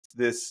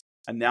this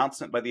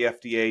announcement by the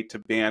FDA to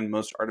ban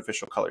most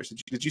artificial colors.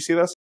 Did you see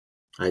this?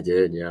 I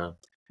did, yeah.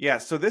 Yeah,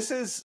 so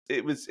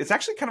it's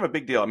actually kind of a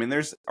big deal. I mean,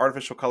 there's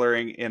artificial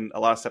coloring in a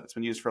lot of stuff that's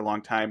been used for a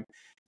long time.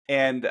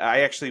 And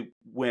I actually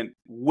went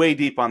way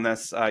deep on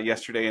this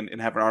yesterday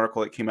and have an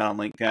article that came out on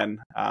LinkedIn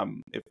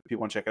if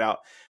people want to check it out.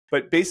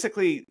 But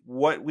basically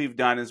what we've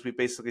done is we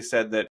basically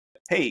said that,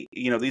 hey,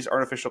 these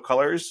artificial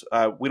colors,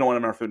 we don't want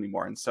them in our food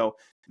anymore. And so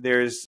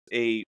there's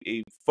a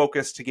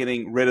focus to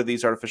getting rid of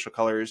these artificial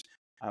colors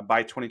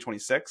by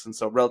 2026. And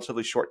so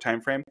relatively short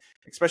time frame,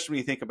 especially when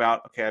you think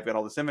about, okay, I've got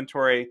all this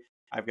inventory.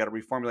 I've got to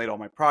reformulate all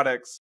my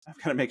products. I've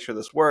got to make sure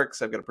this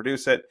works. I've got to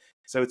produce it.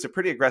 So it's a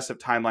pretty aggressive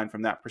timeline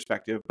from that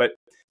perspective. But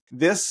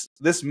this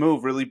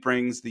move really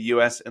brings the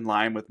U.S. in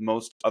line with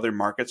most other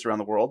markets around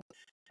the world.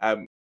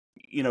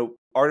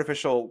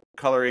 Artificial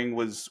coloring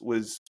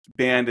was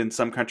banned in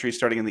some countries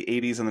starting in the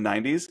 80s and the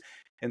 90s.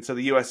 And so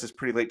the U.S. is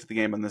pretty late to the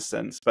game in this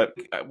sense. But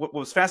what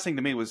was fascinating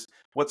to me was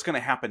what's going to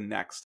happen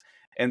next.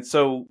 And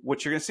so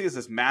what you're going to see is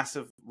this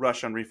massive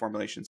rush on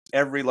reformulations.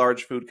 Every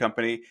large food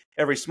company,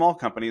 every small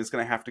company is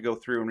going to have to go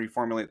through and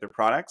reformulate their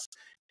products.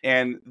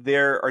 And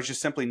there are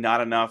just simply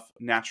not enough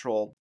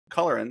natural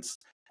colorants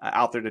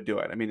out there to do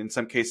it. I mean, in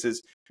some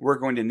cases, we're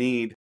going to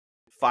need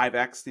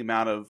 5x the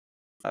amount of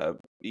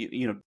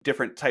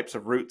different types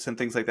of roots and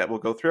things like that we'll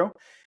go through.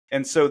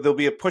 And so there'll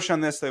be a push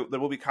on this. There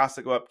will be costs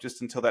that go up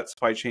just until that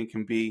supply chain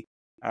can be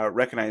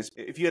recognized.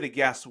 If you had to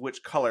guess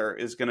which color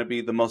is going to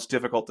be the most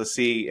difficult to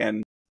see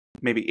in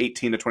maybe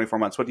 18 to 24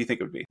 months, what do you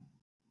think it would be?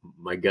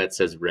 My gut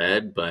says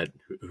red, but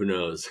who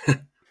knows? You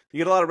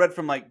get a lot of red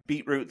from like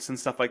beetroots and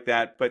stuff like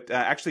that, but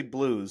actually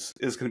blues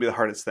is going to be the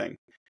hardest thing.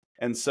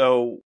 And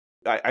so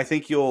I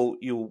think you'll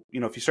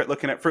if you start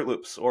looking at Fruit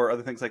Loops or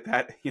other things like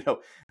that,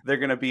 they're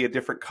going to be a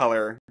different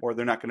color, or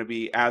they're not going to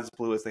be as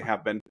blue as they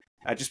have been,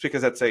 just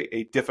because that's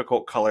a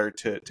difficult color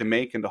to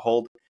make and to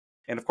hold.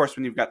 And of course,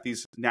 when you've got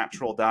these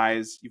natural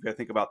dyes, you've got to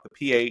think about the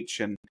pH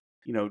and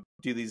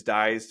do these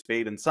dyes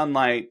fade in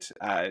sunlight?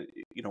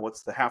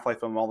 What's the half-life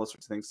of them, all those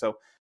sorts of things. So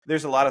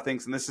there's a lot of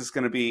things, and this is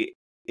going to be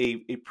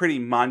a pretty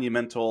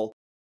monumental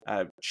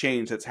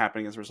change that's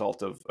happening as a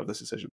result of this decision.